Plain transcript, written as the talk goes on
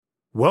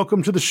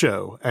Welcome to the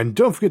show, and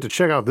don't forget to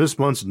check out this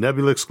month's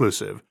Nebula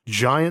exclusive,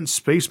 Giant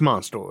Space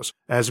Monsters,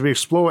 as we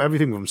explore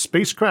everything from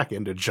space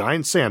kraken to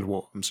giant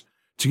sandworms.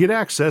 To get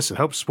access and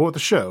help support the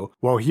show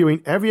while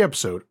hearing every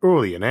episode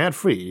early and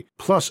ad-free,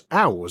 plus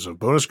hours of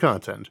bonus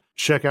content,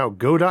 check out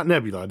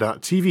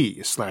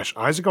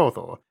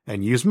go.nebula.tv/IsaacArthur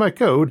and use my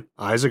code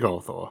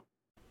IsaacArthur.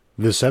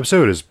 This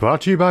episode is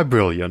brought to you by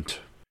Brilliant.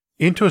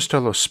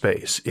 Interstellar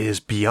space is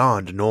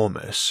beyond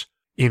enormous.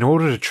 In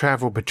order to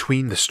travel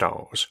between the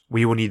stars,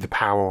 we will need the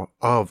power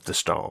of the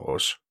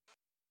stars.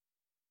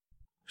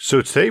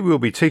 So today we will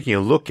be taking a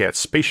look at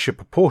spaceship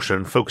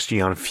propulsion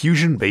focusing on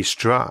fusion-based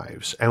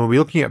drives, and we'll be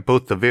looking at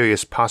both the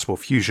various possible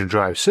fusion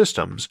drive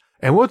systems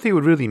and what they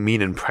would really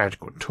mean in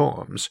practical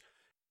terms.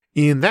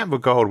 In that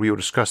regard, we will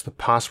discuss the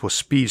possible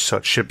speeds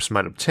such ships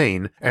might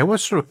obtain and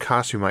what sort of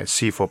costs we might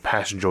see for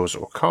passengers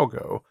or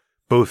cargo,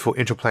 both for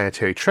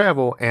interplanetary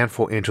travel and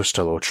for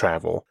interstellar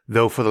travel,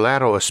 though for the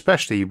latter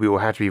especially we will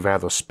have to be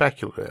rather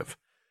speculative.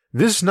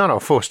 This is not our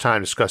first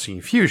time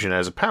discussing fusion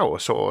as a power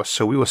source,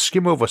 so we will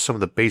skim over some of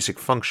the basic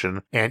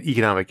function and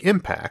economic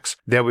impacts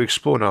that we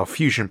explore in our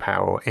fusion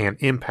power and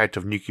impact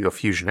of nuclear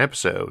fusion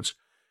episodes,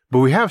 but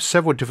we have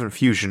several different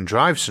fusion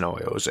drive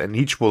scenarios and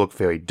each will look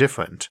very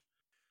different.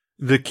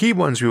 The key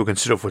ones we will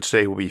consider for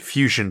today will be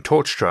fusion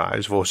torch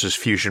drives versus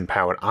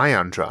fusion-powered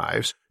ion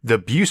drives, the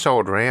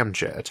Bussard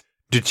ramjet,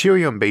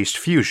 deuterium-based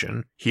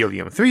fusion,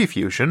 helium-3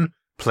 fusion,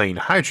 plain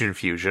hydrogen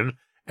fusion,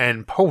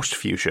 and pulsed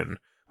fusion,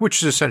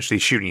 which is essentially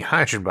shooting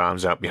hydrogen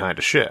bombs out behind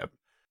a ship.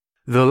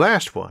 The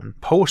last one,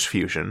 pulsed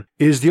fusion,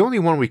 is the only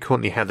one we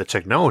currently have the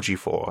technology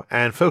for,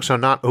 and folks are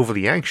not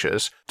overly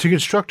anxious to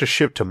construct a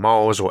ship to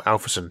Mars or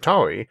Alpha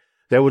Centauri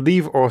that would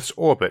leave Earth's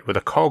orbit with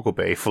a cargo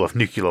bay full of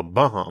nuclear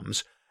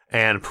bombs,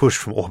 and pushed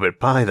from orbit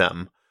by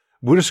them.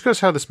 We'll discuss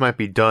how this might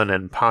be done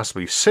and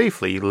possibly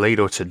safely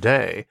later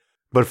today,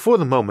 but for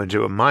the moment it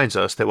reminds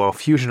us that while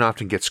fusion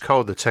often gets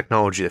called the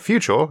technology of the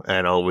future,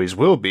 and always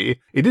will be,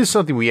 it is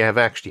something we have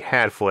actually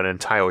had for an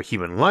entire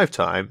human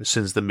lifetime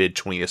since the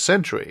mid-20th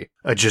century,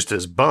 just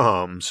as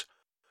bombs.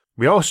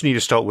 We also need to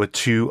start with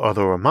two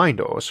other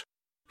reminders.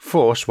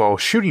 First, while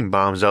shooting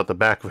bombs out the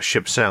back of a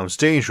ship sounds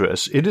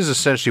dangerous, it is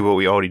essentially what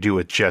we already do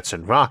with jets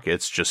and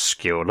rockets, just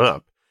scaled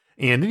up,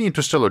 and any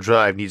interstellar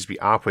drive needs to be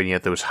operating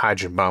at those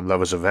hydrogen bomb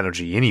levels of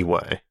energy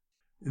anyway.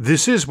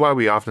 This is why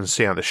we often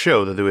say on the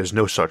show that there is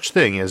no such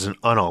thing as an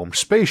unarmed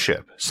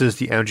spaceship, since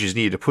the energies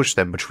needed to push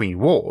them between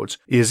worlds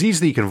is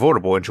easily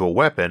convertible into a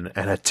weapon,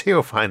 and a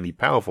terrifyingly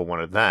powerful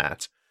one at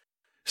that.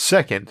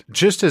 Second,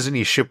 just as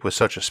any ship with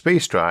such a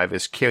space drive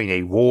is carrying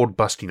a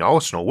world-busting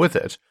arsenal with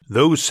it,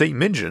 those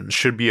same engines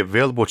should be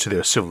available to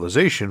their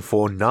civilization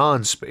for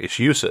non-space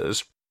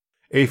uses.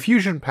 A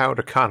fusion-powered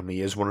economy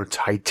is one of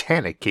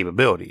titanic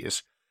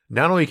capabilities.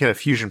 Not only can a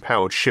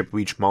fusion-powered ship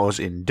reach Mars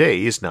in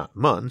days, not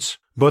months,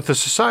 but the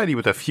society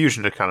with a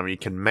fusion economy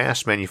can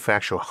mass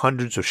manufacture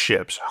hundreds of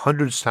ships,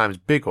 hundreds times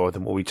bigger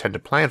than what we tend to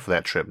plan for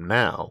that trip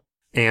now.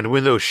 And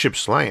when those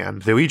ships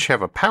land, they'll each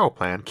have a power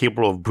plant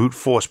capable of brute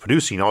force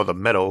producing all the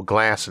metal,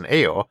 glass, and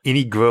air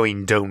any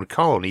growing domed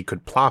colony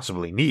could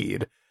possibly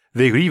need.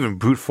 They could even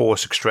brute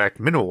force extract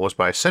minerals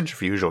by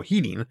centrifuge or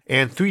heating,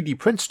 and 3D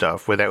print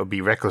stuff where that would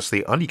be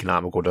recklessly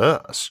uneconomical to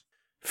us.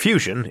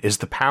 Fusion is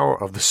the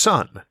power of the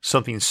sun,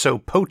 something so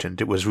potent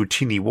it was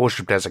routinely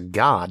worshipped as a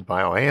god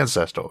by our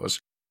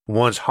ancestors.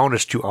 Once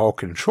harnessed to our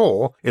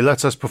control, it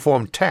lets us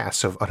perform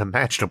tasks of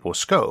unimaginable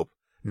scope,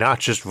 not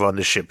just run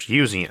the ships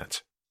using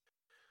it.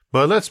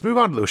 But let's move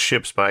on to those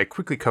ships by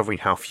quickly covering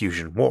how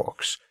fusion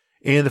works.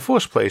 In the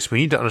first place, we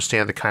need to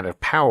understand the kind of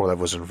power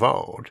levels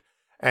involved.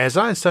 As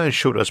Einstein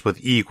showed us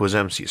with E equals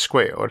mc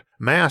squared,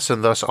 mass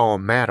and thus all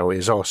matter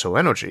is also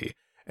energy,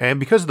 and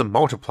because of the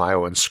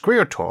multiplier and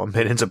square term,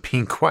 it ends up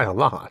being quite a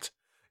lot.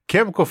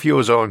 Chemical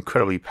fuels are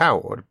incredibly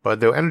powered, but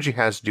their energy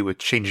has to do with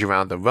changing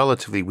around the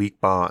relatively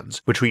weak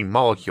bonds between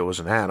molecules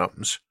and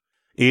atoms.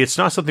 It's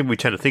not something we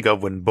tend to think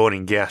of when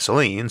burning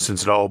gasoline,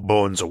 since it all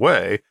burns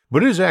away,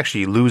 but it is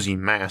actually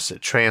losing mass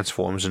it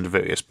transforms into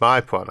various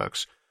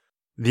byproducts.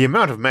 The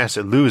amount of mass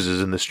it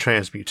loses in this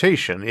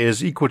transmutation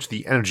is equal to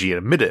the energy it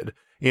emitted,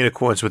 in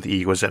accordance with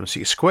E equals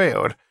mc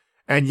squared,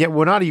 and yet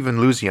we're not even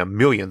losing a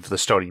millionth of the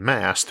starting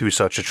mass through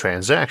such a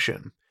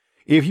transaction.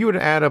 If you were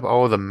to add up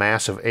all the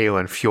mass of air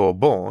and fuel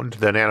burned,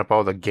 then add up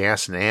all the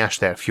gas and ash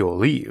that fuel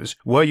leaves,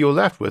 what you're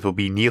left with will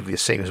be nearly the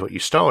same as what you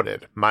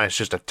started, minus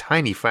just a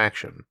tiny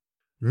fraction.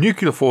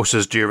 Nuclear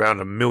forces do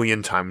around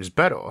 1,000,000 times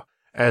better,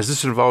 as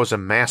this involves a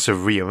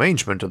massive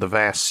rearrangement of the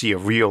vast sea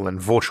of real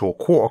and virtual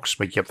quarks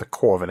making up the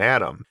core of an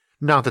atom,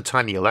 not the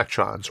tiny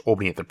electrons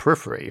orbiting at the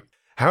periphery.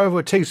 However,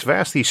 it takes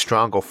vastly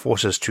stronger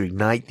forces to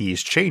ignite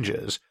these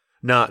changes,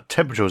 not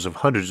temperatures of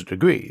hundreds of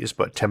degrees,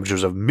 but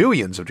temperatures of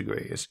millions of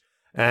degrees,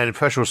 and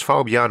pressures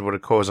far beyond what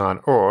occurs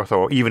on Earth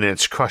or even in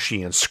its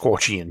crushy and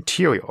scorchy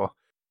interior.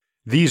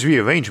 These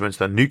rearrangements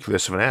of the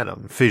nucleus of an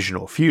atom, fission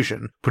or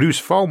fusion, produce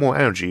far more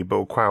energy but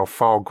require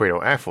far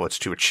greater efforts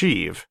to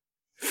achieve.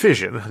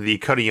 Fission, the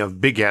cutting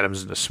of big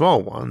atoms into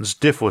small ones,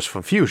 differs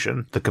from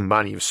fusion, the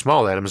combining of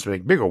small atoms to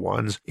make bigger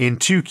ones, in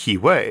two key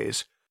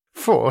ways.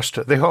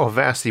 First, there are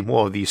vastly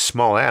more of these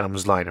small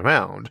atoms lying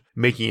around,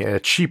 making it a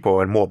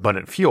cheaper and more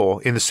abundant fuel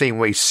in the same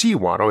way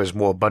seawater is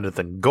more abundant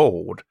than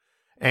gold.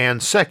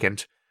 And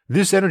second,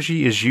 this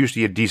energy is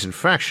usually a decent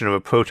fraction of a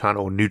proton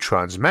or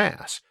neutron's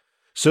mass,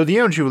 so the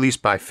energy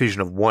released by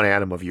fission of one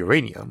atom of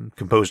uranium,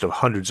 composed of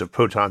hundreds of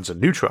protons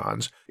and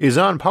neutrons, is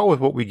on par with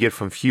what we get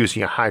from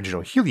fusing a hydrogen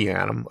or helium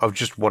atom of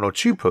just 1 or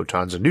 2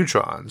 protons and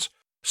neutrons.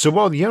 So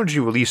while the energy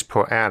released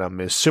per atom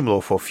is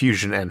similar for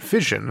fusion and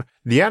fission,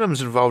 the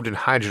atoms involved in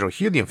hydrogen or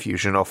helium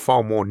fusion are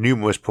far more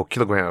numerous per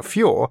kilogram of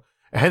fuel,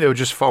 and there are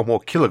just far more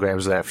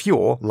kilograms of that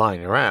fuel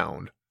lying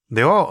around.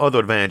 There are other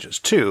advantages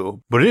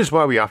too, but it is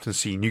why we often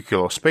see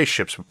nuclear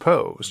spaceships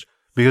proposed,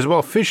 because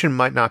while fission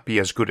might not be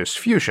as good as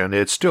fusion,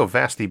 it's still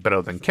vastly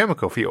better than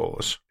chemical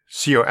fuels.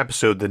 See our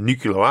episode The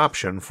Nuclear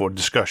Option for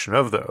discussion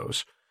of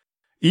those.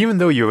 Even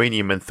though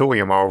uranium and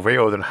thorium are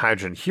rarer than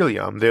hydrogen and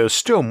helium, there's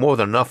still more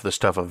than enough of the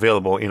stuff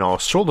available in our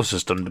solar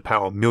system to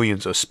power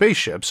millions of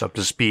spaceships up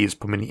to speeds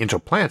permitting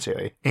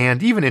interplanetary,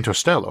 and even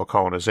interstellar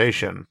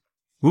colonization.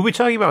 We'll be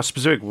talking about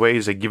specific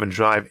ways a given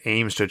drive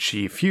aims to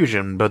achieve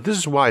fusion, but this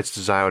is why it's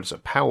desired as a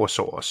power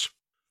source.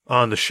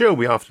 On the show,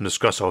 we often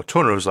discuss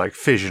alternatives like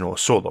fission or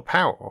solar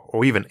power,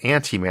 or even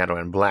antimatter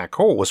and black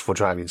holes for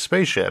driving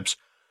spaceships,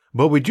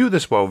 but we do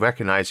this while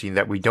recognizing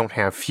that we don't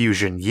have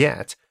fusion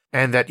yet,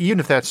 and that even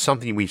if that's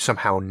something we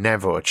somehow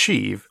never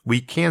achieve,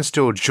 we can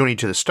still journey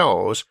to the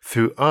stars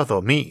through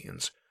other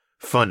means.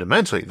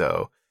 Fundamentally,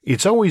 though,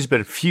 it's always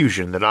been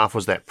fusion that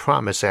offers that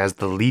promise as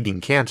the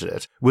leading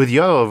candidate, with the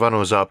other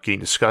runners-up getting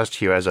discussed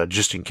here as a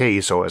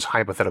just-in-case or as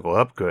hypothetical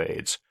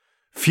upgrades.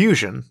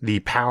 Fusion, the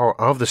power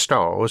of the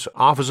stars,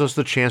 offers us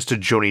the chance to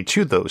journey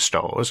to those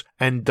stars,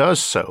 and does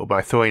so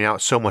by throwing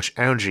out so much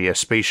energy a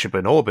spaceship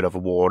in orbit of a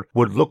world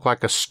would look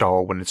like a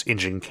star when its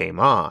engine came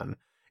on.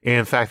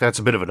 In fact, that's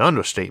a bit of an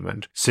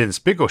understatement, since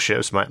bigger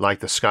ships might light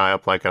the sky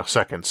up like a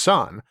second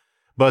sun,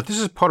 but this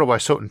is part of why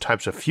certain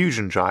types of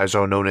fusion drives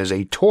are known as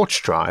a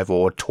torch drive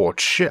or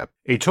torch ship,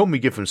 a term we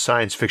get from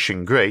science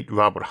fiction great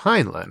Robert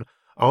Heinlein,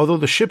 although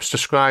the ships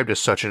described as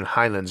such in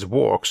Heinlein's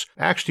works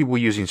actually were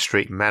using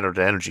straight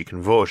matter-to-energy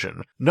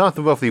conversion, not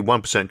the roughly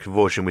 1%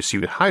 conversion we see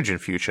with hydrogen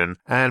fusion,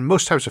 and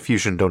most types of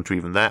fusion don't do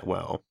even that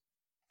well.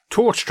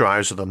 Torch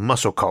drives are the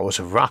muscle cars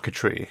of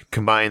rocketry,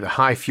 combining the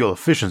high fuel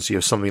efficiency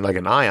of something like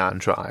an ion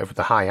drive with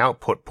the high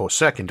output per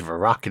second of a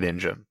rocket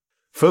engine.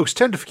 Folks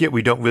tend to forget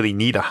we don't really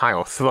need a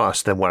higher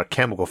thrust than what a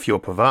chemical fuel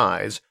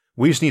provides,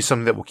 we just need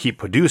something that will keep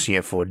producing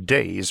it for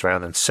days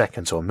rather than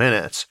seconds or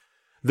minutes.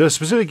 The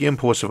specific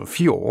inputs of a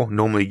fuel,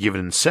 normally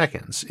given in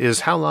seconds,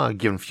 is how long a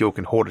given fuel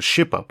can hold a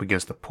ship up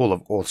against the pull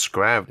of Earth's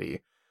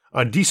gravity.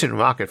 A decent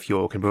rocket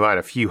fuel can provide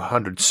a few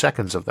hundred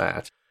seconds of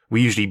that.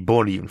 We usually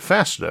burn even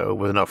faster though,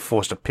 with enough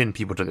force to pin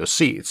people to their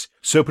seats,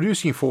 so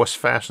producing force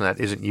faster than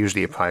that isn't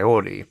usually a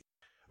priority.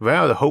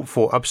 Rather, the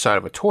hoped-for upside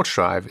of a torch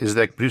drive is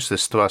that it can produce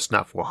this thrust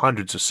not for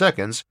hundreds of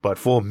seconds, but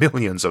for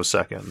millions of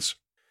seconds.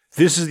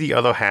 This is the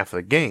other half of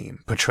the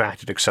game,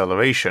 protracted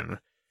acceleration.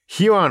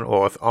 Here on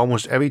Earth,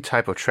 almost every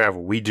type of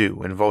travel we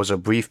do involves a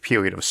brief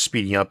period of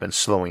speeding up and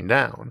slowing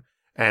down,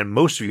 and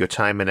most of your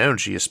time and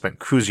energy is spent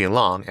cruising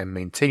along and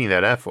maintaining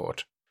that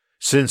effort.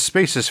 Since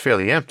space is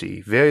fairly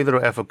empty, very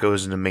little effort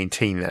goes into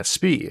maintaining that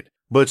speed,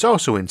 but it's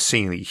also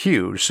insanely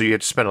huge, so you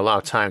have to spend a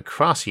lot of time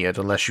crossing it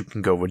unless you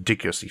can go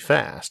ridiculously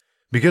fast.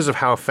 Because of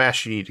how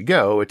fast you need to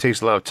go, it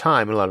takes a lot of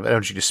time and a lot of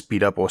energy to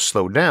speed up or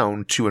slow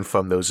down to and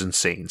from those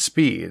insane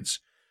speeds.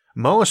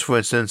 Mars, for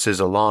instance,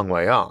 is a long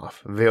way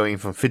off, varying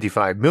from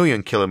 55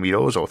 million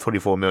kilometers or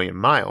 34 million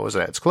miles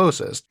at its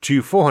closest,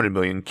 to 400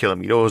 million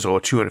kilometers or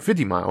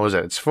 250 miles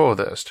at its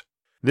furthest.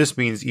 This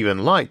means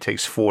even light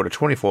takes 4 to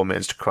 24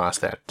 minutes to cross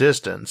that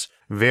distance,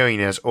 varying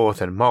as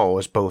Earth and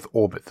Mars both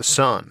orbit the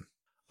Sun.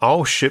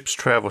 All ships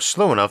travel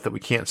slow enough that we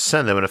can't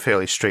send them in a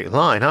fairly straight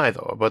line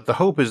either, but the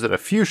hope is that a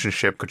fusion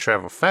ship could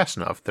travel fast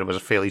enough that it was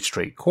a fairly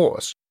straight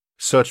course.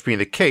 Such being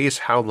the case,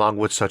 how long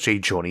would such a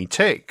journey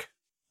take?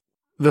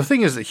 The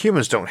thing is that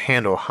humans don't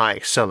handle high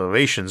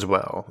accelerations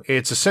well.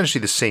 It's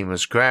essentially the same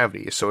as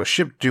gravity, so a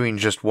ship doing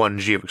just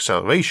 1g of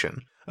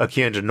acceleration,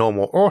 akin to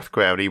normal Earth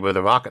gravity where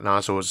the rocket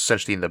nozzle is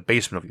essentially in the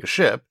basement of your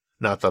ship,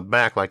 not the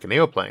back like an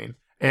airplane,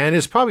 and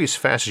is probably as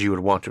fast as you would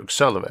want to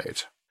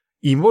accelerate.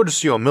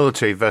 Emergency or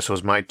military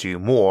vessels might do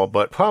more,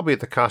 but probably at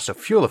the cost of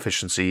fuel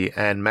efficiency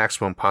and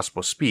maximum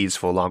possible speeds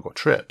for longer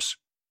trips.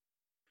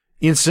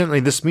 Incidentally,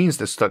 this means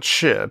that such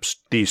ships,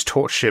 these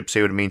torch ships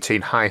able to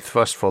maintain high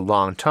thrust for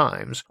long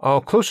times,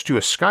 are closer to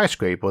a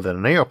skyscraper than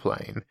an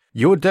airplane.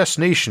 Your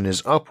destination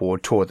is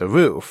upward toward the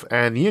roof,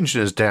 and the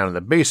engine is down in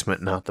the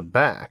basement, not the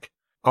back.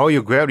 All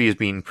your gravity is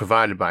being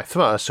provided by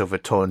thrust, so if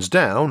it turns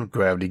down,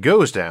 gravity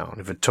goes down.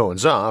 If it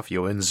turns off,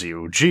 you're in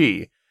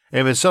 0g.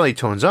 And if it suddenly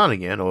turns on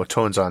again, or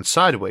turns on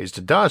sideways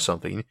to dodge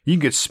something, you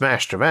can get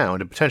smashed around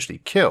and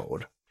potentially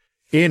killed.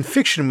 In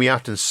fiction, we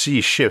often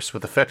see ships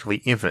with effectively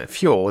infinite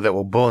fuel that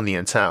will burn the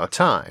entire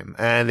time,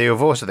 and they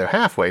reverse at their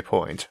halfway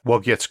point,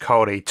 what gets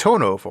called a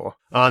turnover,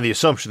 on the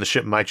assumption the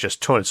ship might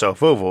just turn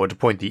itself over to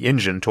point the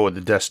engine toward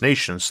the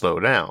destination and slow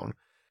down.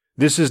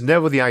 This is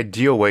never the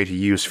ideal way to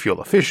use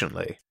fuel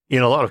efficiently.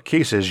 In a lot of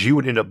cases, you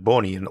would end up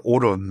burning an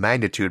order of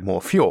magnitude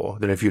more fuel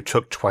than if you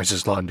took twice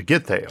as long to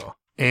get there,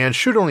 and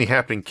should only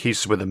happen in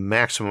cases where the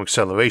maximum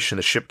acceleration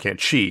the ship can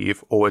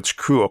achieve, or its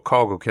crew or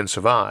cargo can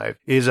survive,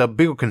 is a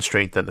bigger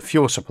constraint than the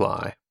fuel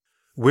supply.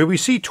 Where we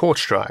see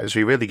torch drives,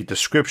 we rarely get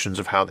descriptions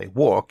of how they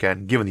work,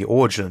 and given the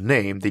origin of the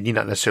name, they need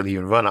not necessarily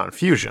even run on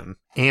fusion.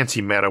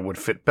 Antimatter would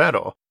fit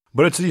better,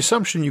 but it's the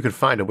assumption you can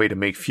find a way to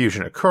make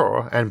fusion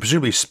occur, and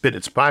presumably spit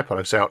its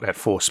byproducts out at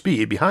full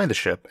speed behind the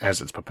ship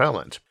as its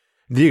propellant.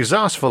 The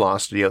exhaust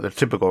velocity of the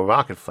typical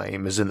rocket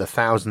flame is in the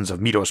thousands of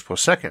meters per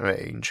second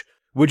range,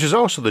 which is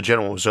also the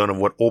general zone of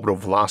what orbital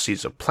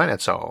velocities of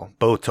planets are,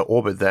 both to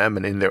orbit them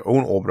and in their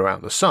own orbit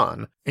around the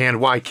sun, and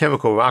why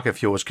chemical rocket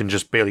fuels can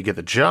just barely get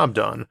the job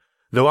done,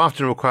 though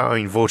often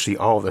requiring virtually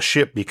all of the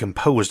ship be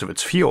composed of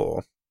its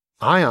fuel.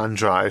 Ion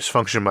drives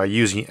function by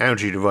using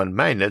energy to run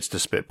magnets to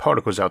spit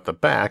particles out the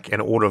back an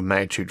order of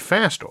magnitude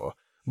faster,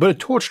 but a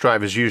torch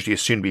drive is usually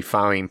assumed to be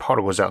firing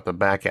particles out the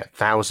back at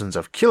thousands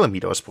of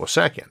kilometers per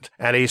second,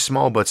 at a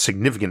small but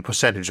significant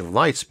percentage of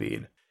light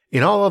speed.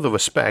 In all other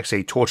respects,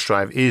 a torch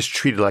drive is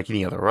treated like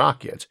any other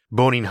rocket,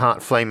 burning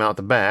hot flame out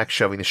the back,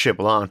 shoving the ship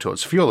along until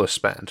its fuel is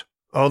spent.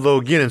 Although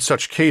again in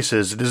such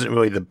cases, it isn't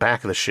really the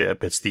back of the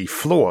ship, it's the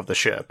floor of the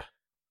ship.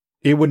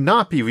 It would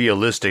not be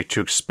realistic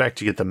to expect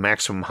to get the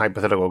maximum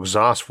hypothetical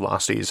exhaust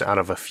velocities out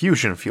of a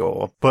fusion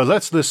fuel, but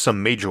let's list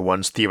some major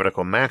ones'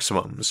 theoretical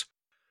maximums.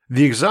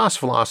 The exhaust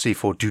velocity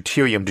for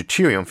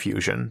deuterium-deuterium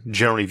fusion,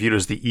 generally viewed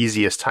as the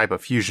easiest type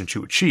of fusion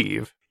to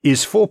achieve,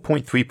 is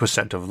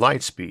 4.3% of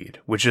light speed,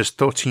 which is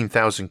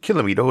 13,000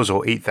 kilometers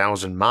or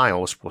 8,000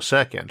 miles per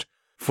second.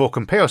 For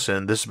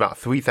comparison, this is about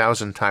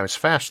 3,000 times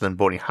faster than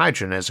burning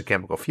hydrogen as a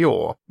chemical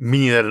fuel,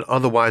 meaning that an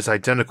otherwise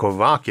identical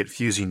rocket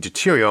fusing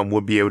deuterium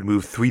would be able to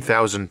move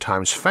 3,000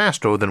 times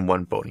faster than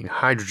one burning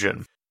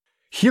hydrogen.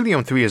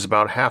 Helium-3 is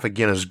about half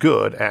again as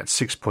good at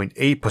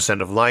 6.8%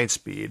 of light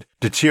speed,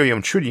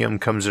 deuterium-tritium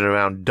comes in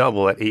around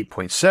double at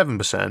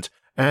 8.7%,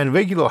 and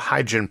regular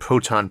hydrogen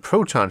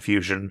proton-proton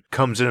fusion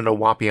comes in at a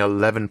whopping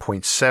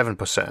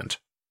 11.7%.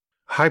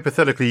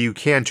 Hypothetically, you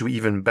can do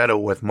even better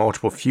with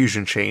multiple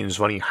fusion chains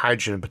running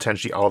hydrogen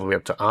potentially all the way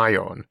up to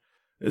iron.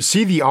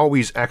 See the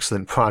always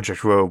excellent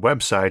Project Rho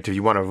website if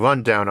you want a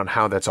rundown on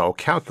how that's all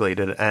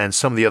calculated and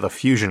some of the other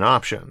fusion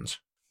options.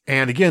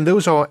 And again,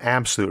 those are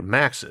absolute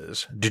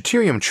maxes.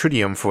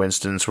 Deuterium-tritium, for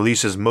instance,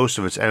 releases most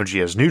of its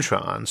energy as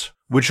neutrons,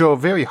 which are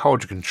very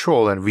hard to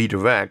control and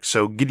redirect,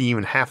 so getting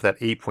even half that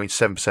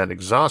 8.7%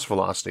 exhaust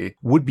velocity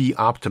would be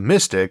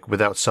optimistic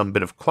without some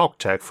bit of clock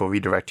tech for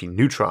redirecting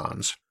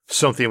neutrons.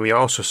 Something we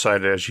also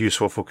cited as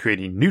useful for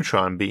creating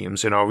neutron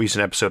beams in our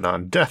recent episode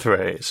on death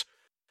rays.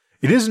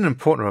 It is an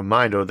important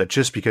reminder that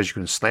just because you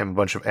can slam a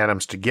bunch of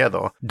atoms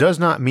together does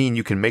not mean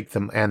you can make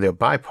them and their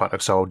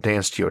byproducts all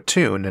dance to your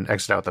tune and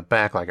exit out the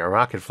back like a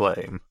rocket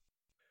flame.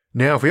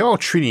 Now, if we are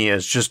treating it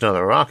as just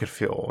another rocket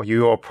fuel,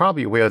 you are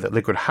probably aware that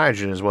liquid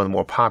hydrogen is one of the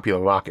more popular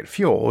rocket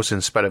fuels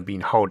in spite of being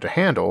hard to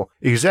handle,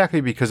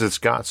 exactly because it's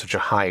got such a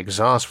high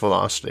exhaust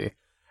velocity.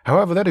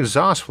 However, that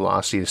exhaust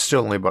velocity is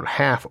still only about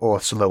half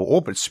Earth's low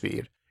orbit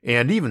speed,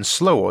 and even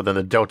slower than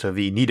the delta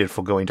V needed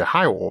for going to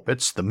higher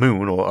orbits, the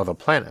moon or other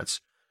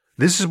planets.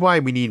 This is why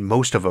we need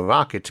most of a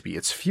rocket to be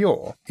its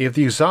fuel. If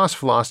the exhaust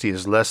velocity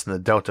is less than the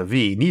delta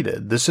V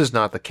needed, this is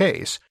not the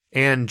case,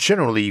 and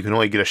generally you can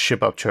only get a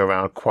ship up to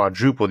around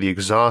quadruple the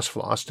exhaust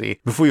velocity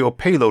before your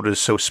payload is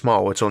so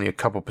small it's only a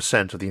couple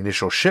percent of the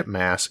initial ship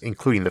mass,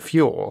 including the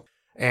fuel,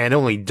 and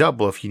only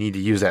double if you need to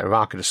use that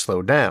rocket to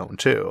slow down,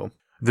 too.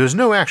 There's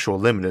no actual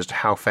limit as to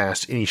how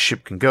fast any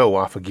ship can go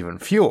off a given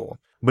fuel,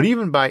 but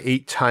even by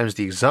 8 times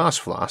the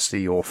exhaust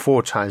velocity or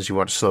 4 times you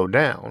want to slow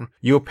down,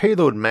 your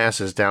payload mass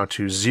is down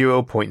to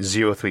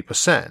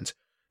 0.03%,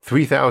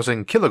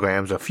 3,000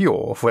 kilograms of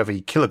fuel for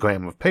every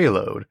kilogram of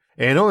payload,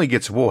 and only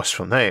gets worse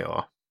from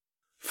there.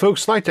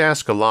 Folks like to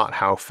ask a lot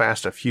how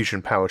fast a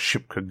fusion-powered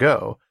ship could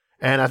go,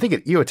 and I think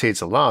it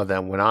irritates a lot of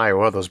them when I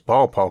or others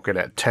ballpark it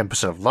at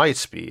 10% of light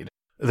speed.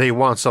 They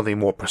want something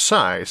more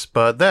precise,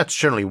 but that's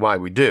generally why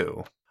we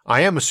do.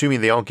 I am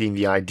assuming they aren't getting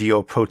the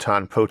ideal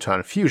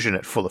proton-proton fusion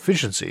at full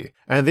efficiency,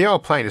 and they are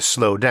planning to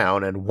slow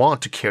down and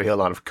want to carry a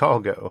lot of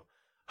cargo.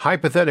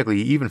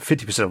 Hypothetically, even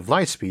 50% of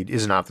light speed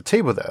isn't off the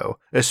table though,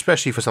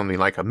 especially for something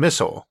like a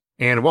missile.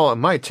 And while it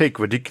might take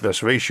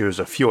ridiculous ratios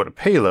of fuel to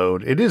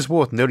payload, it is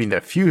worth noting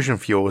that fusion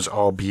fuels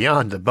are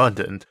beyond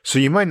abundant, so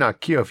you might not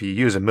care if you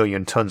use 1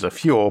 million tons of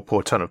fuel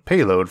per ton of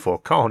payload for a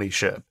colony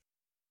ship.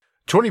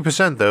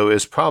 20% though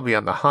is probably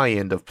on the high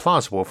end of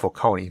plausible for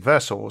colony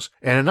vessels,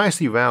 and a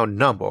nicely round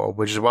number,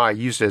 which is why I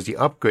used it as the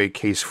upgrade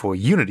case for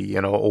Unity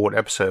in our old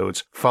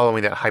episodes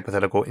following that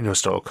hypothetical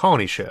interstellar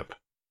colony ship.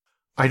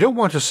 I don't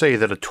want to say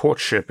that a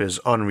torch ship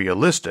is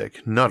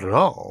unrealistic, not at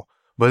all,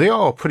 but they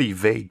are a pretty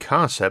vague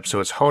concept, so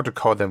it's hard to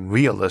call them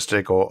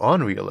realistic or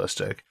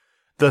unrealistic.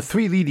 The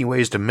 3 leading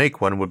ways to make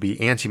one would be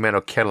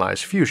antimatter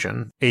catalyzed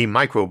fusion, a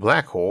micro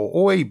black hole,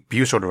 or a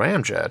Bussard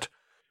ramjet.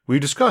 We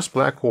discussed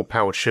black hole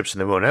powered ships in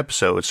their own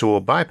episode, so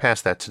we'll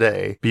bypass that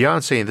today,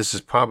 beyond saying this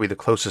is probably the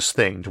closest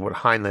thing to what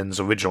Heinlein's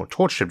original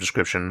torch ship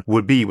description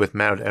would be with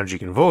matter to energy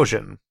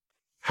conversion.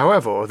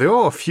 However, there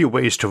are a few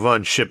ways to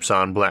run ships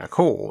on black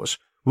holes.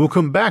 We'll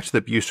come back to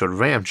the Bustard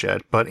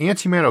ramjet, but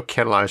antimatter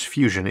catalyzed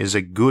fusion is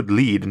a good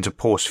lead into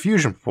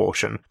post-fusion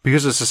propulsion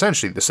because it's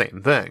essentially the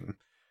same thing.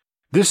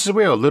 This is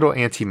where a little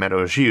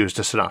antimatter is used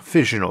to set off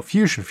fission or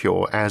fusion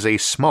fuel as a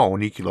small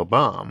nuclear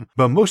bomb,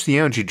 but most of the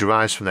energy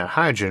derives from that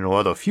hydrogen or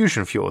other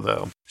fusion fuel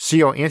though.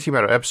 See our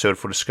antimatter episode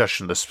for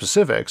discussion of the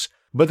specifics,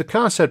 but the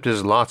concept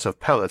is lots of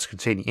pellets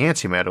containing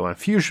antimatter and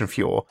fusion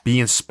fuel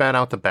being spat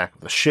out the back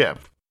of the ship.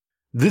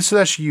 This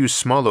lets you use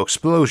smaller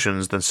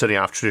explosions than setting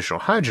off traditional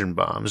hydrogen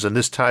bombs, and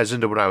this ties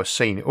into what I was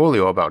saying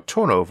earlier about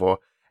turnover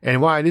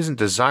and why it isn't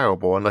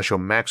desirable unless your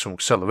maximum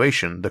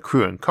acceleration the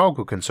crew and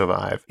cargo can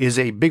survive is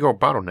a bigger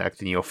bottleneck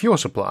than your fuel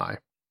supply.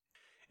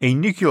 A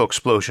nuclear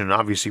explosion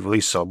obviously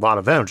releases a lot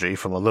of energy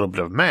from a little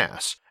bit of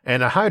mass,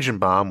 and a hydrogen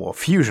bomb or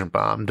fusion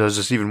bomb does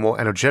this even more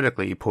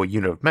energetically per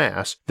unit of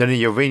mass than a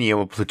uranium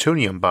or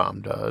plutonium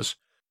bomb does.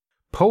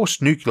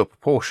 Post-nuclear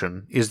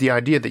propulsion is the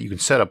idea that you can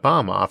set a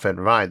bomb off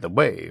and ride the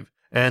wave,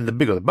 and the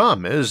bigger the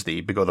bomb is,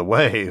 the bigger the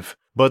wave,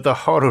 but the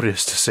harder it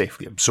is to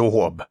safely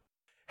absorb.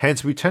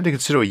 Hence, we tend to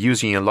consider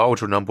using a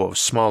larger number of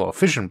smaller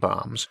fission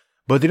bombs,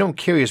 but they don't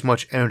carry as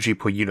much energy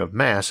per unit of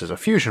mass as a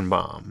fusion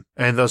bomb,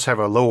 and thus have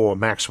a lower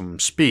maximum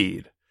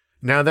speed.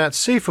 Now, that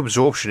safe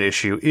absorption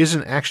issue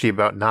isn't actually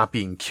about not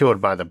being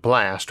killed by the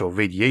blast or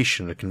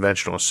radiation in a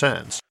conventional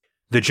sense.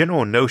 The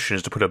general notion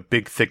is to put a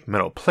big thick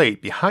metal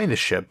plate behind the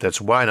ship that's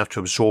wide enough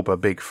to absorb a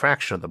big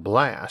fraction of the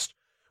blast,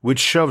 which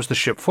shoves the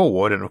ship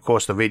forward, and of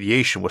course the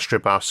radiation will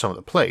strip off some of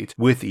the plate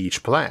with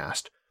each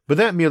blast, but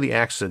that merely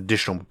acts as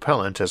additional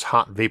propellant as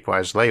hot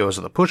vaporized layers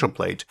of the pusher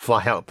plate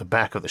fly out the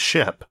back of the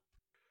ship.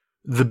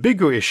 The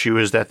bigger issue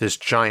is that this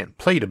giant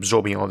plate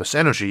absorbing all this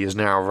energy is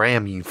now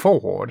ramming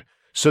forward,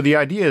 so the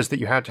idea is that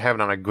you have to have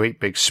it on a great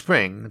big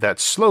spring that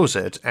slows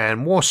it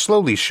and more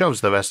slowly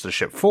shoves the rest of the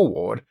ship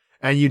forward,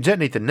 and you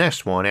detonate the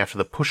next one after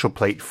the pusher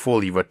plate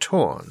fully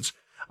returns,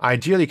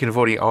 ideally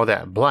converting all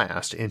that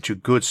blast into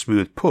good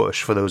smooth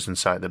push for those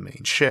inside the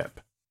main ship.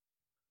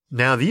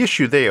 Now, the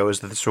issue there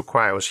is that this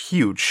requires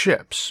huge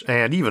ships,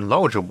 and even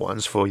larger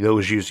ones for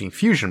those using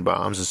fusion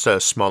bombs instead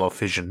of smaller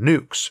fission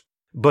nukes.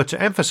 But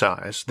to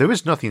emphasize, there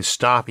is nothing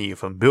stopping you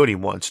from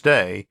building one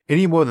today,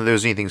 any more than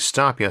there's anything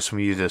stopping us from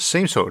using the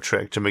same sort of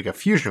trick to make a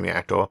fusion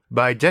reactor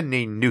by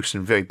detonating nukes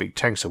in very big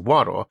tanks of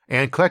water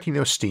and collecting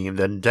their steam,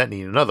 then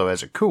detonating another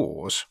as it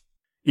cools.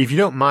 If you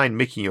don't mind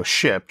making your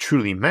ship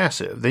truly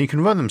massive, then you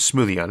can run them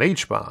smoothly on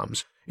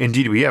H-bombs.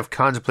 Indeed, we have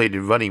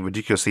contemplated running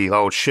ridiculously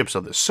large ships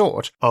of this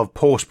sort, of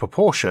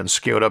post-propulsion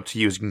scaled up to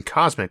using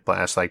cosmic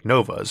blasts like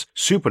novas,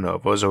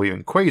 supernovas, or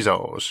even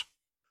quasars.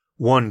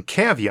 One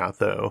caveat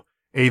though,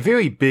 a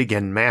very big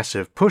and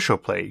massive pusher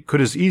plate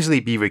could as easily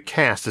be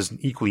recast as an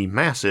equally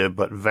massive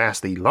but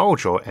vastly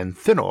larger and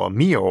thinner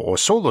mirror or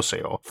solar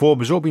sail for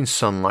absorbing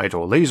sunlight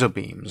or laser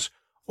beams,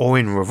 or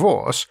in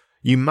reverse,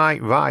 you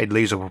might ride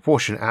laser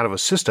propulsion out of a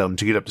system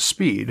to get up to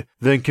speed,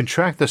 then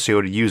contract the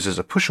sail to use as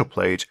a pusher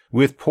plate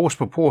with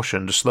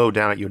post-propulsion to slow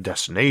down at your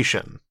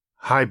destination.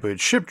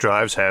 Hybrid ship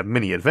drives have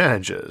many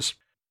advantages.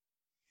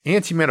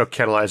 Antimatter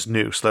catalyzed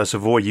nukes let us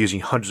avoid using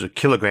hundreds of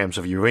kilograms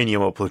of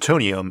uranium or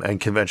plutonium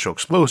and conventional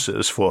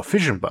explosives for a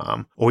fission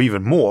bomb, or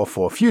even more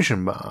for a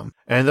fusion bomb,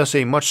 and thus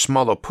a much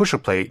smaller pusher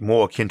plate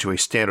more akin to a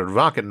standard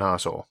rocket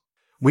nozzle.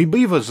 We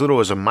believe as little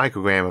as a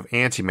microgram of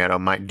antimatter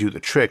might do the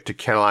trick to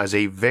catalyze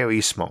a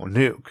very small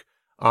nuke.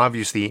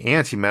 Obviously,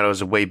 antimatter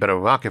is a way better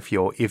rocket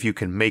fuel if you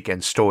can make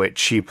and store it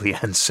cheaply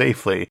and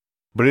safely,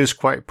 but it is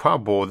quite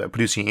probable that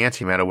producing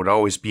antimatter would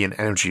always be an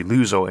energy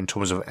loser in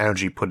terms of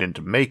energy put in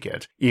to make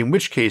it, in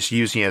which case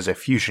using it as a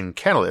fusion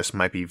catalyst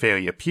might be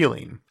very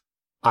appealing.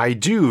 I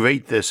do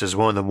rate this as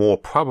one of the more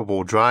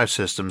probable drive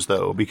systems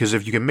though, because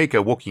if you can make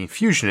a working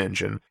fusion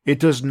engine, it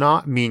does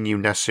not mean you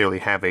necessarily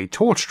have a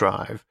torch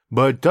drive,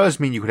 but it does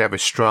mean you could have a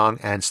strong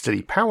and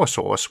steady power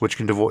source which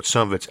can divert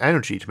some of its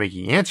energy to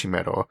making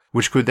antimatter,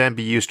 which could then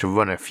be used to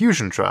run a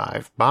fusion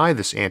drive by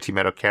this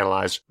antimatter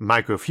catalyzed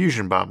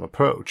microfusion bomb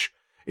approach.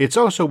 It's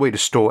also a way to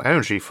store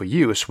energy for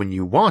use when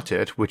you want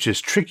it, which is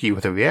tricky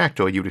with a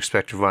reactor you'd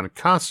expect to run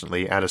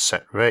constantly at a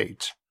set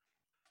rate.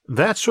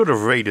 That sort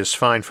of rate is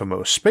fine for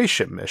most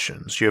spaceship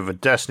missions. You have a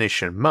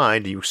destination in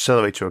mind and you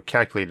accelerate to a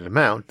calculated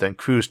amount, then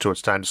cruise till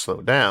it's time to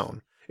slow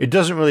down. It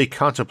doesn't really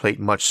contemplate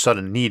much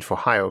sudden need for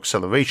higher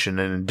acceleration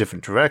and in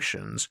different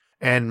directions,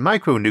 and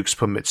micro-nukes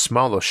permit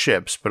smaller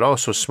ships but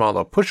also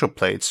smaller pusher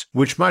plates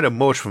which might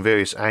emerge from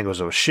various angles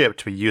of a ship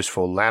to be used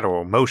for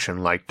lateral motion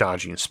like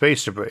dodging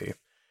space debris.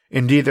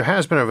 Indeed, there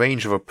has been a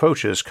range of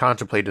approaches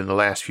contemplated in the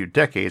last few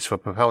decades for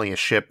propelling a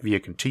ship via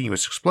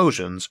continuous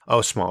explosions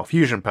of small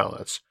fusion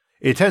pellets.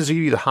 It tends to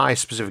give you the high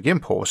specific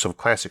impulse of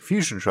classic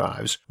fusion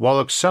drives,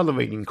 while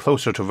accelerating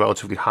closer to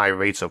relatively high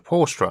rates of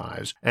pulse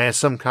drives, and is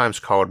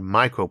sometimes called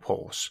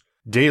micropulse.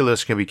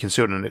 Daedalus can be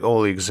considered an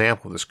early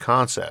example of this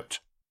concept.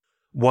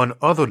 One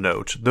other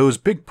note, those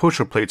big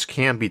pusher plates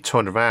can be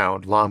turned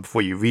around long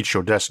before you reach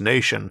your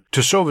destination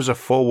to serve as a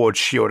forward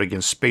shield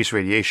against space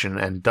radiation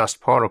and dust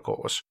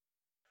particles.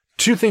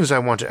 Two things I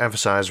want to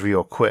emphasize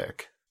real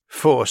quick.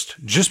 First,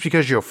 just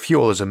because your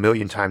fuel is a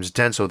million times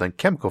denser than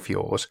chemical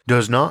fuels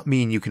does not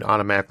mean you can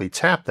automatically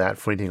tap that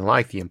for anything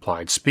like the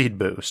implied speed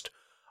boost.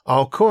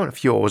 Our current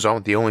fuels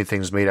aren't the only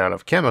things made out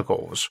of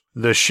chemicals.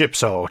 The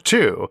ships are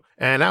too,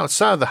 and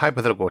outside of the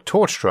hypothetical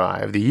torch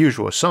drive, the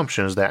usual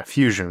assumption is that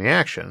fusion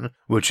reaction,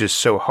 which is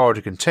so hard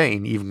to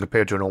contain even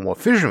compared to a normal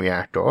fission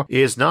reactor,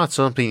 is not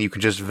something you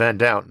can just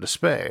vent out into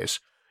space.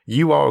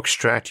 You are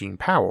extracting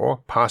power,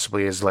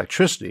 possibly as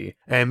electricity,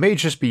 and may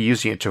just be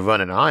using it to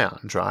run an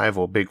ion drive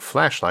or big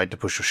flashlight to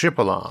push your ship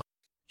along.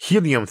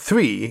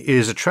 Helium-3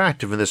 is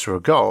attractive in this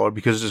regard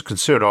because it is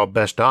considered our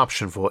best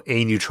option for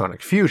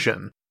aneutronic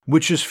fusion,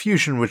 which is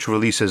fusion which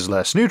releases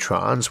less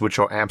neutrons, which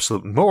are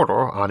absolute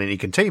murder on any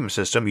containment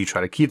system you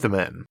try to keep them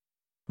in,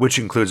 which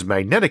includes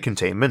magnetic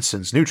containment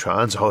since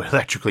neutrons are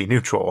electrically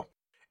neutral.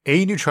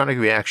 Aneutronic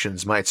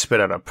reactions might spit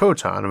out a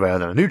proton rather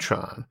than a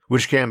neutron,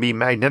 which can be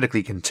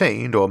magnetically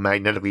contained or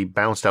magnetically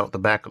bounced out the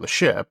back of the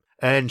ship,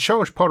 and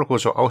charged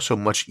particles are also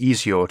much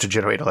easier to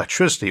generate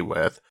electricity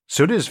with,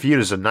 so it is viewed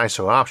as a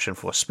nicer option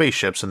for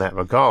spaceships in that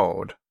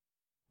regard.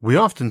 We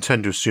often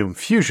tend to assume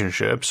fusion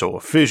ships, or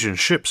fission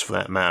ships for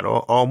that matter,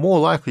 are more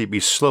likely to be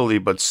slowly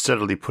but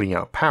steadily putting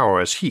out power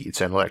as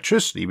heat and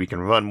electricity we can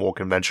run more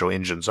conventional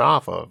engines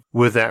off of,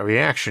 with that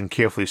reaction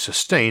carefully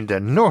sustained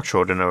and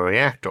nurtured in a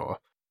reactor.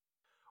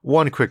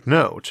 One quick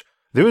note,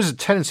 there is a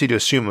tendency to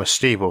assume a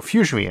stable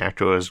fusion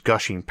reactor is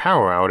gushing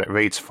power out at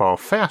rates far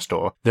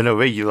faster than a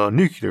regular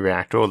nuclear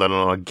reactor let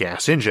alone a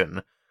gas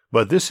engine,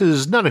 but this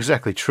is not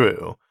exactly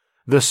true.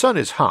 The sun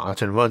is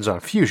hot and runs on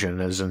fusion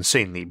and is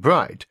insanely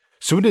bright,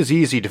 so it is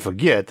easy to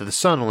forget that the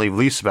sun only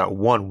releases about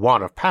 1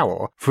 watt of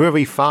power for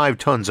every 5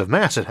 tons of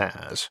mass it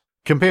has,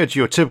 compared to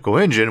your typical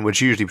engine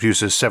which usually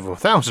produces several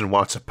thousand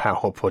watts of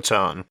power per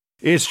ton.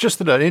 It's just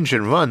that an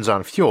engine runs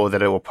on fuel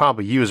that it will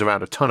probably use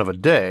around a ton of a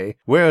day,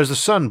 whereas the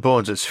sun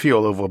burns its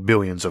fuel over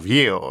billions of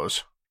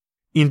years.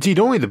 Indeed,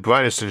 only the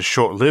brightest and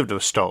short-lived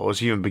of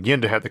stars even begin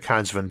to have the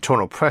kinds of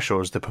internal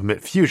pressures that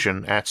permit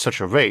fusion at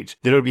such a rate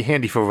that it would be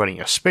handy for running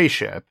a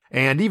spaceship,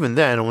 and even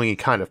then only in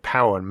kind of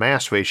power and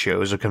mass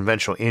ratios of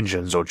conventional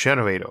engines or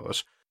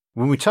generators.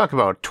 When we talk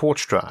about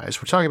torch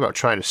drives, we're talking about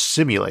trying to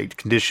simulate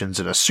conditions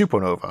in a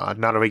supernova,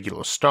 not a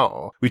regular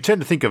star. We tend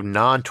to think of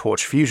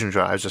non-torch fusion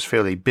drives as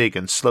fairly big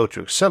and slow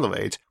to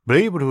accelerate, but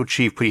able to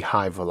achieve pretty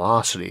high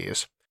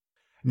velocities.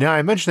 Now,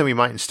 I mentioned that we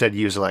might instead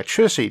use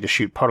electricity to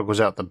shoot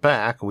particles out the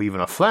back, or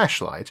even a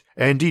flashlight,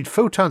 and indeed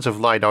photons of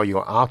light are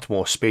your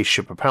optimal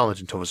spaceship propellant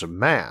in terms of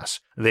mass.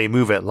 They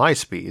move at light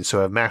speed,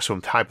 so have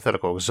maximum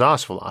hypothetical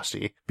exhaust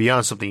velocity,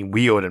 beyond something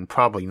weird and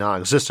probably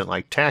non-existent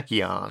like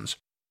tachyons.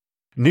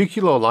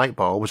 Nuclear light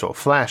bulbs or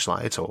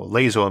flashlights or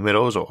laser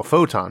emitters or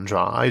photon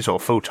drives or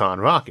photon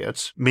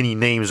rockets, many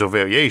names or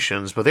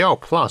variations, but they are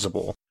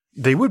plausible.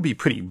 They would be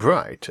pretty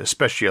bright,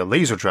 especially a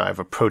laser drive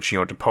approaching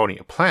or departing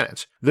a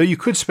planet, though you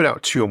could spit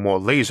out 2 or more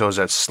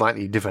lasers at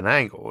slightly different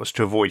angles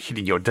to avoid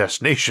hitting your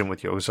destination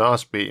with your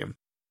exhaust beam.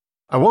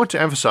 I want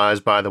to emphasize,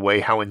 by the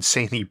way, how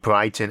insanely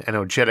bright and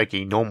energetic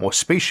a normal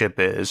spaceship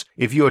is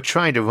if you are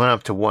trying to run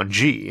up to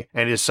 1G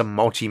and is some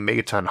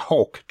multi-megaton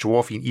hulk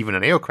dwarfing even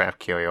an aircraft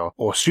carrier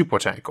or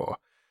supertanker.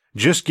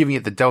 Just giving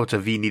it the delta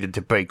V needed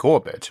to break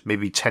orbit,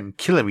 maybe 10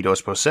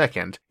 kilometers per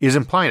second, is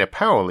implying a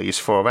power release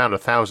for around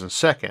 1,000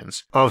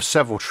 seconds of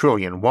several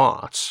trillion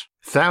watts.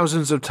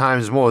 Thousands of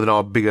times more than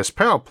our biggest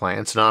power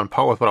plants and on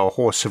par with what our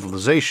whole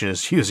civilization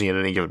is using at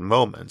any given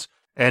moment.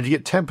 And to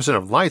get 10%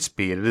 of light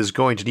speed, it is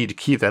going to need to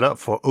keep that up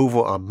for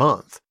over a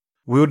month.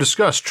 We will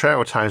discuss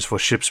travel times for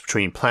ships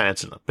between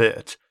planets in a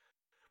bit.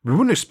 We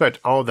wouldn't expect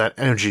all that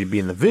energy to be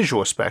in the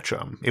visual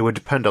spectrum. It would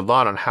depend a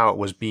lot on how it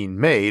was being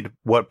made,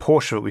 what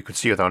portion of it we could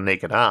see with our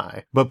naked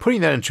eye. But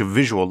putting that into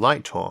visual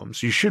light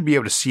terms, you should be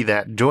able to see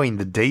that during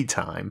the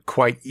daytime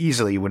quite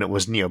easily when it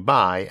was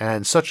nearby,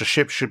 and such a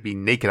ship should be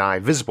naked eye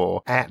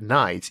visible at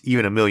night,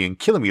 even 1,000,000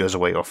 kilometers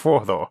away or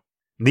further.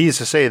 Needless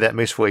to say, that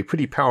makes for a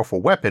pretty powerful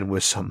weapon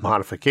with some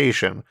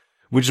modification,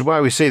 which is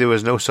why we say there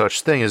is no such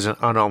thing as an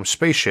unarmed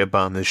spaceship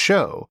on this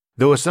show,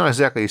 though it's not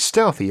exactly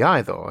stealthy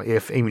either,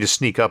 if aiming to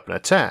sneak up and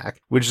attack,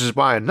 which is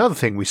why another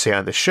thing we say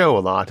on the show a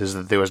lot is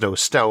that there is no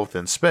stealth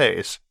in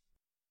space.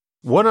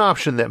 One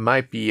option that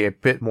might be a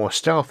bit more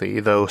stealthy,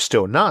 though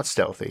still not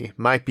stealthy,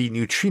 might be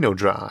neutrino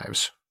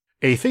drives.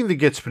 A thing that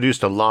gets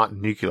produced a lot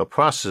in nuclear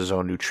processes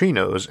are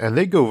neutrinos, and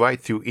they go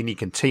right through any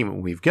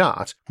containment we've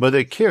got, but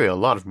they carry a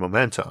lot of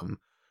momentum.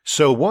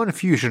 So one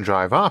fusion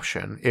drive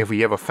option, if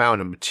we ever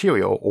found a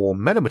material or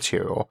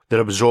metamaterial that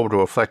absorbed or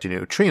reflected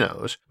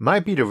neutrinos,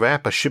 might be to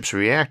wrap a ship's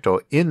reactor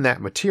in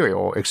that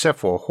material except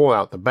for a hole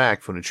out the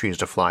back for neutrinos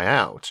to fly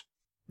out.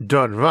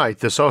 Done right,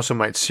 this also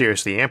might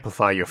seriously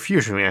amplify your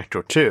fusion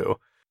reactor too.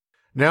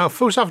 Now,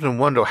 folks often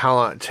wonder how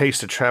long it takes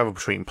to travel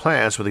between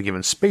planets with a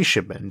given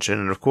spaceship engine,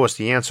 and of course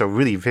the answer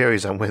really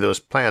varies on where those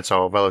planets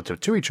are relative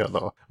to each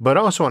other, but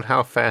also on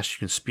how fast you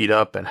can speed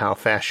up and how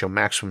fast your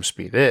maximum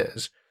speed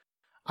is.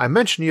 I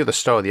mentioned near the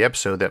start of the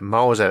episode that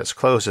Mars at its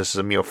closest is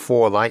a mere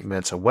 4 light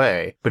minutes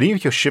away, but even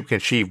if your ship can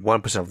achieve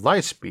 1% of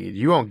light speed,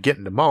 you won't get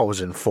into Mars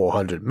in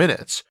 400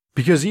 minutes.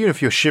 Because even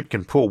if your ship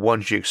can pull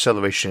 1G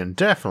acceleration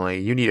indefinitely,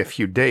 you need a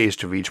few days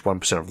to reach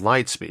 1% of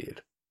light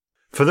speed.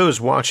 For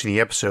those watching the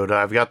episode,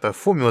 I've got the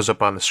formulas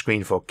up on the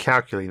screen for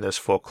calculating this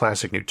for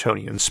classic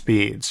Newtonian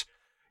speeds.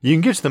 You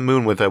can get to the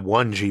moon with a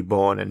 1G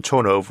burn and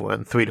turnover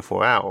in 3 to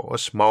 4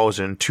 hours, Mars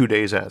in 2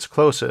 days at its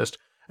closest,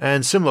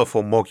 and similar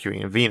for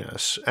Mercury and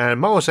Venus, and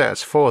Mars at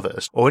its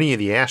farthest, or any of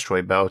the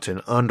asteroid belt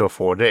in under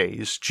 4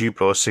 days,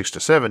 Jupiter 6 to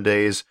 7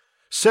 days,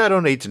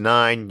 Saturn 8 to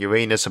 9,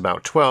 Uranus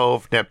about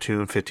 12,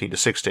 Neptune 15 to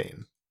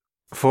 16.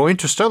 For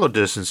interstellar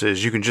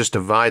distances, you can just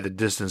divide the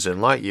distance in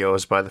light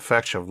years by the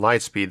fraction of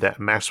light speed that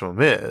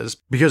maximum is,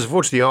 because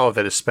virtually all of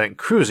that is spent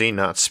cruising,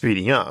 not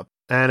speeding up,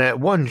 and at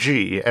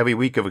 1G, every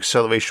week of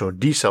acceleration or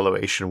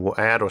deceleration will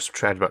add or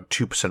subtract about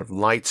 2% of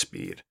light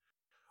speed.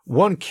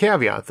 One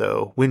caveat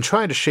though, when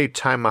trying to shave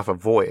time off a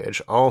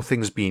voyage, all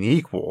things being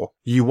equal,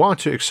 you want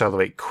to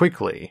accelerate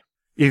quickly.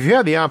 If you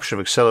have the option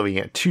of accelerating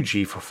at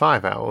 2G for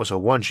 5 hours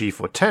or 1G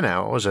for 10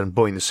 hours and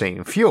burning the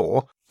same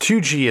fuel,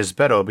 2G is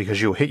better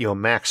because you'll hit your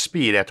max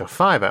speed after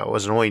 5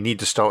 hours and only need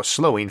to start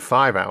slowing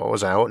 5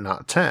 hours out,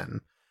 not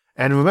 10.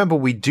 And remember,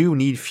 we do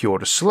need fuel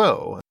to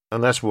slow,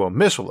 unless we're a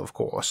missile of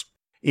course.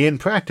 In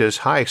practice,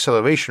 high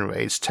acceleration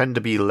rates tend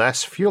to be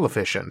less fuel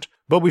efficient,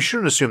 but we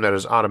shouldn't assume that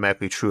is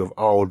automatically true of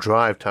all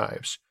drive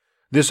types.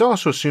 This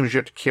also assumes you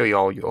have to carry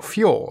all your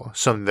fuel,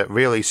 something that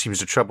rarely seems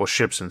to trouble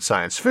ships in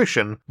science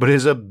fiction, but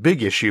is a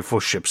big issue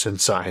for ships in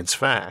science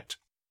fact.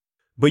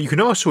 But you can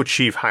also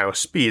achieve higher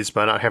speeds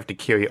by not having to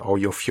carry all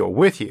your fuel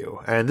with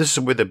you, and this is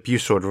where the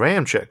Buford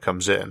ramjet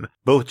comes in,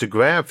 both to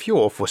grab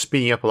fuel for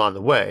speeding up along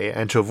the way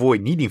and to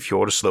avoid needing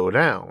fuel to slow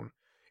down.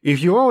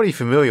 If you're already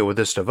familiar with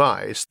this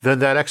device, then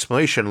that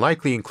explanation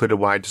likely included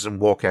why it doesn't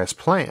work as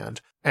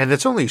planned, and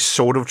that's only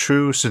sort of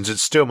true since it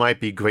still might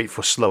be great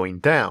for slowing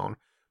down,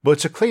 but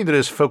it's a claim that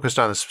is focused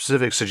on the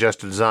specific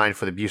suggested design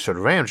for the Buford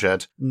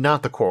ramjet,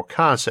 not the core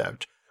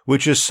concept,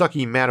 which is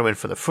sucking matter in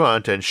from the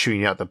front and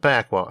shooting out the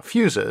back while it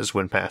fuses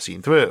when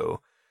passing through.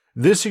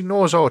 This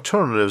ignores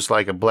alternatives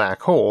like a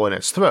black hole in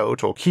its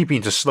throat or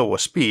keeping to slower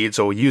speeds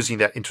or using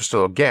that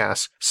interstellar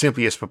gas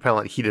simply as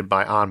propellant heated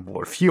by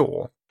onboard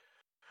fuel.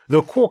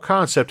 The core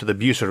concept of the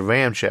Buford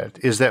ramjet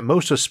is that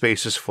most of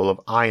space is full of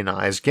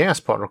ionized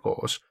gas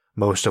particles,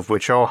 most of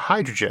which are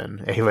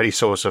hydrogen, a ready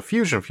source of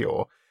fusion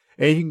fuel,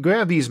 and you can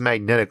grab these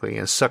magnetically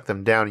and suck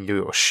them down into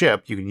your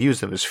ship. You can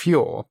use them as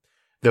fuel.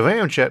 The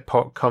ramjet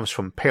part comes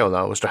from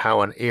parallels to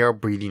how an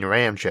air-breathing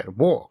ramjet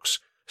works,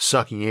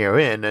 sucking air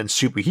in and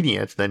superheating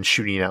it, then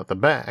shooting it out the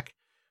back.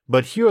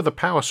 But here the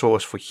power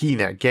source for heating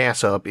that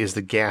gas up is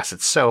the gas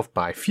itself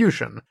by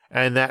fusion,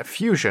 and that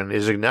fusion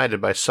is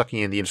ignited by sucking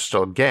in the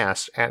interstellar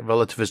gas at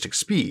relativistic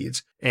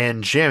speeds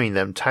and jamming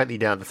them tightly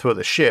down the throat of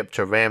the ship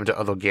to ram into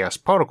other gas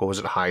particles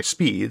at high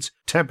speeds,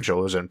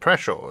 temperatures, and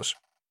pressures.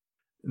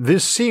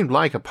 This seemed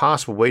like a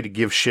possible way to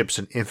give ships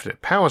an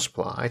infinite power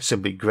supply,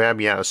 simply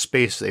grabbing out of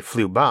space as they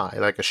flew by,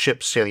 like a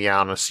ship sailing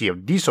out on a sea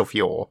of diesel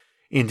fuel.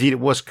 Indeed, it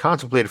was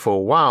contemplated for a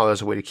while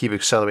as a way to keep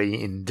accelerating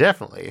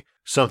indefinitely,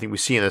 something we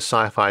see in the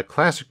sci-fi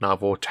classic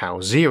novel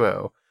Tau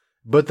Zero,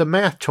 but the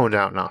math turned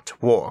out not to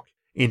work.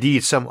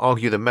 Indeed, some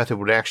argue the method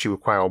would actually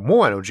require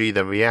more energy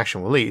than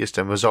reaction released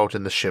and result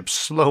in the ship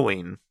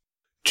slowing.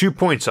 2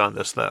 points on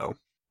this though.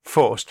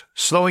 First,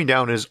 slowing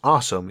down is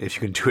awesome if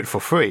you can do it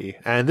for free,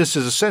 and this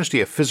is essentially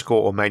a physical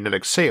or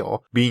magnetic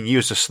sail being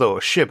used to slow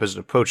a ship as it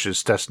approaches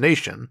its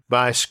destination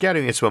by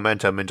scattering its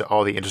momentum into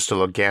all the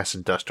interstellar gas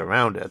and dust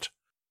around it.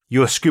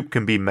 Your scoop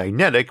can be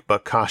magnetic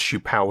but costs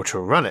you power to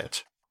run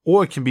it,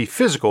 or it can be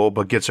physical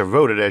but gets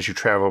eroded as you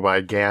travel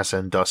by gas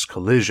and dust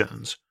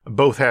collisions.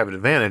 Both have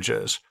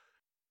advantages.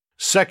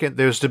 Second,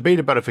 there's debate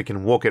about if it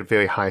can work at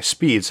very high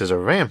speeds as a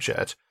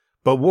ramjet,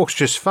 but works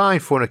just fine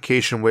for an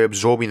occasion where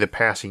absorbing the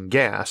passing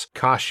gas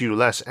costs you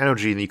less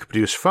energy than you could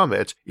produce from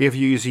it if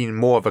you're using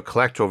more of a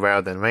collector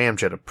rather than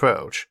ramjet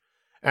approach.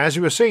 As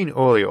we were saying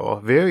earlier,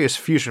 various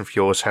fusion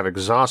fuels have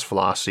exhaust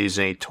velocities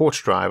in a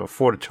torch drive of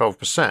 4 to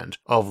 12%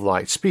 of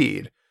light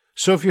speed,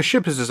 so if your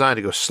ship is designed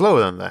to go slower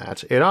than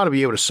that, it ought to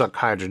be able to suck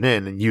hydrogen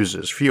in and use it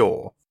as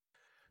fuel.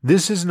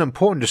 This is an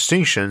important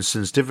distinction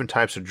since different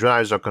types of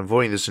drives are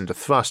converting this into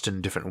thrust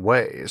in different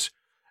ways.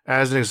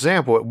 As an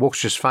example, it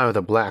works just fine with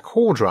a black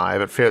hole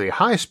drive at fairly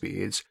high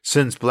speeds,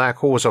 since black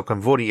holes are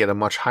converting at a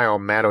much higher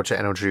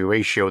matter-to-energy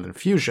ratio than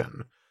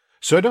fusion.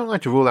 So I don't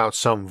like to rule out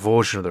some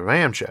version of the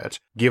ramjet,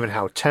 given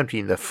how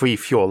tempting the free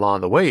fuel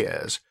along the way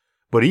is,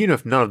 but even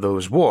if none of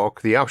those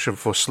work, the option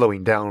for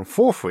slowing down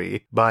for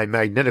free by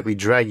magnetically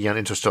dragging on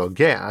interstellar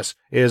gas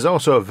is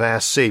also a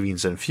vast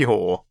savings in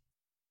fuel.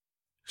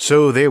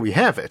 So there we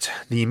have it,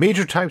 the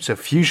major types of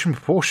fusion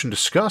propulsion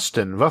discussed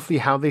and roughly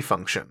how they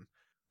function.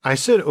 I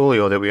said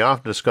earlier that we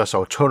often discuss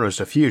alternatives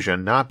to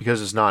fusion not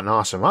because it's not an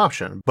awesome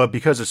option, but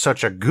because it's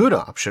such a good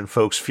option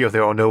folks fear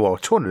there are no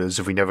alternatives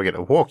if we never get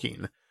it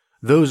working.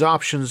 Those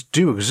options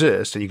do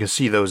exist and you can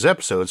see those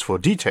episodes for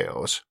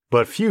details,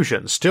 but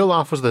fusion still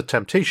offers the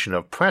temptation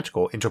of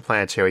practical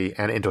interplanetary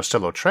and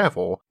interstellar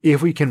travel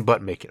if we can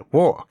but make it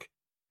work.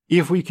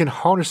 If we can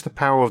harness the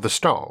power of the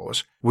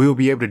stars, we will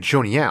be able to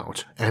journey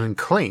out and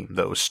claim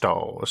those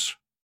stars.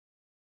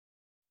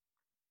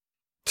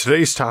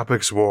 Today's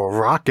topics were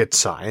rocket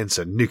science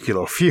and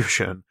nuclear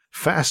fusion.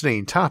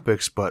 Fascinating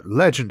topics, but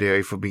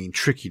legendary for being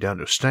tricky to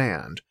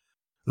understand.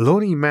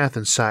 Learning math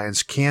and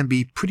science can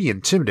be pretty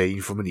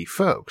intimidating for many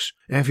folks,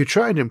 and if you're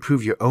trying to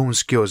improve your own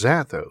skills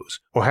at those,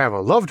 or have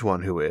a loved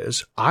one who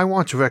is, I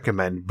want to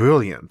recommend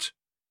Brilliant.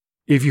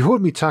 If you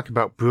heard me talk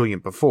about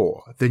Brilliant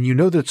before, then you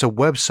know that it's a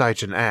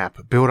website and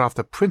app built off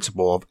the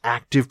principle of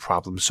active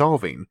problem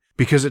solving,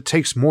 because it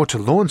takes more to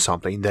learn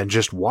something than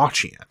just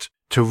watching it.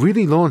 To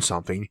really learn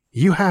something,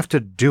 you have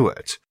to do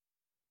it.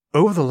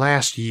 Over the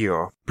last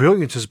year,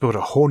 Brilliant has built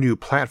a whole new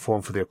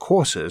platform for their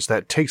courses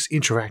that takes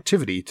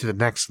interactivity to the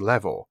next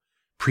level.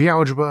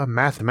 Pre-algebra,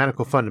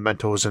 mathematical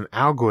fundamentals, and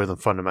algorithm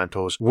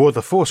fundamentals were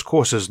the first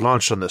courses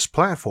launched on this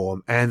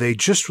platform, and they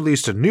just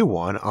released a new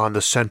one on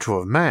the center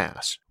of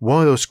mass,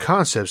 one of those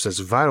concepts that's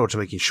vital to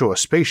making sure a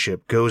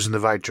spaceship goes in the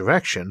right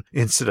direction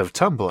instead of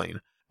tumbling.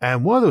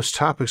 And one of those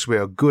topics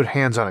where a good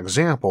hands-on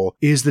example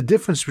is the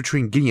difference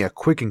between getting a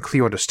quick and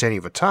clear understanding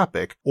of a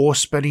topic or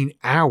spending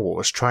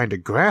hours trying to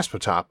grasp a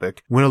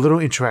topic when a little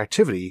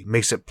interactivity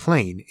makes it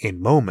plain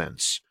in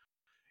moments.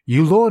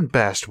 You learn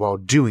best while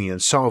doing and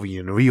solving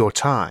in real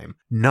time,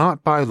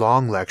 not by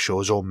long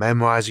lectures or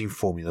memorizing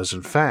formulas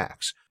and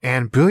facts,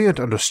 and Brilliant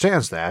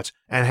understands that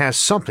and has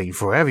something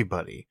for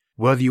everybody,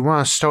 whether you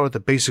want to start at the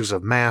basics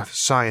of math,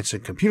 science,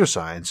 and computer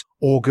science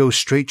or go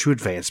straight to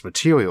advanced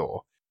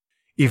material.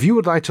 If you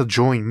would like to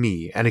join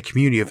me and a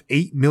community of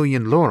 8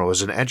 million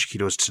learners and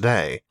educators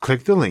today,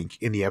 click the link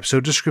in the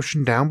episode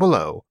description down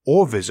below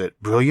or visit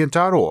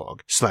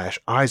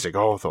brilliant.org/Isaac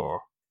Arthur.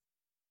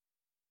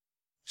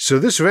 So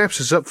this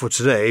wraps us up for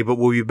today, but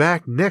we'll be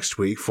back next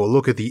week for a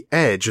look at the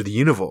edge of the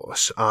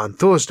universe on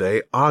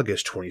Thursday,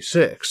 August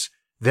 26th.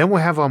 Then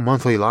we'll have our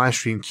monthly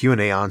livestream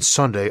Q&A on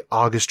Sunday,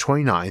 August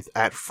 29th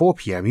at 4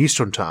 p.m.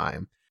 Eastern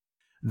Time.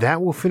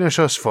 That will finish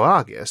us for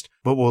August,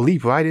 but we'll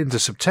leap right into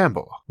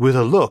September with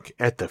a look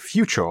at the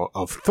future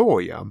of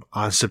thorium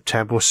on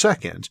September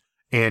 2nd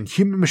and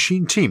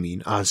human-machine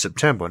teaming on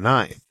September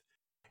 9th.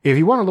 If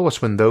you want to know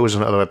us when those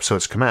and other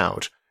episodes come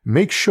out,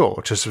 make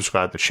sure to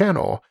subscribe to the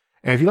channel,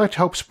 and if you'd like to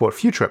help support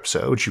future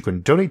episodes, you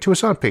can donate to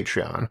us on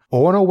Patreon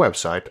or on our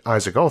website,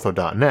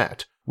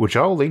 isaacarthur.net, which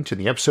I'll link in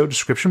the episode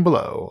description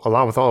below,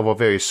 along with all of our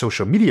various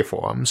social media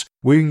forums,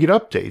 where you can get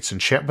updates and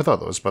chat with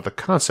others about the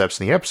concepts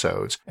in the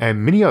episodes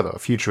and many other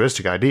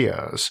futuristic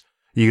ideas.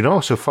 You can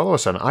also follow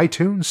us on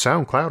iTunes,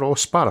 SoundCloud, or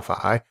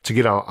Spotify to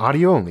get our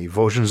audio-only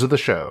versions of the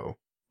show.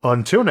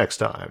 Until next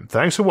time,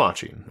 thanks for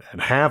watching,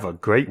 and have a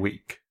great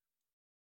week.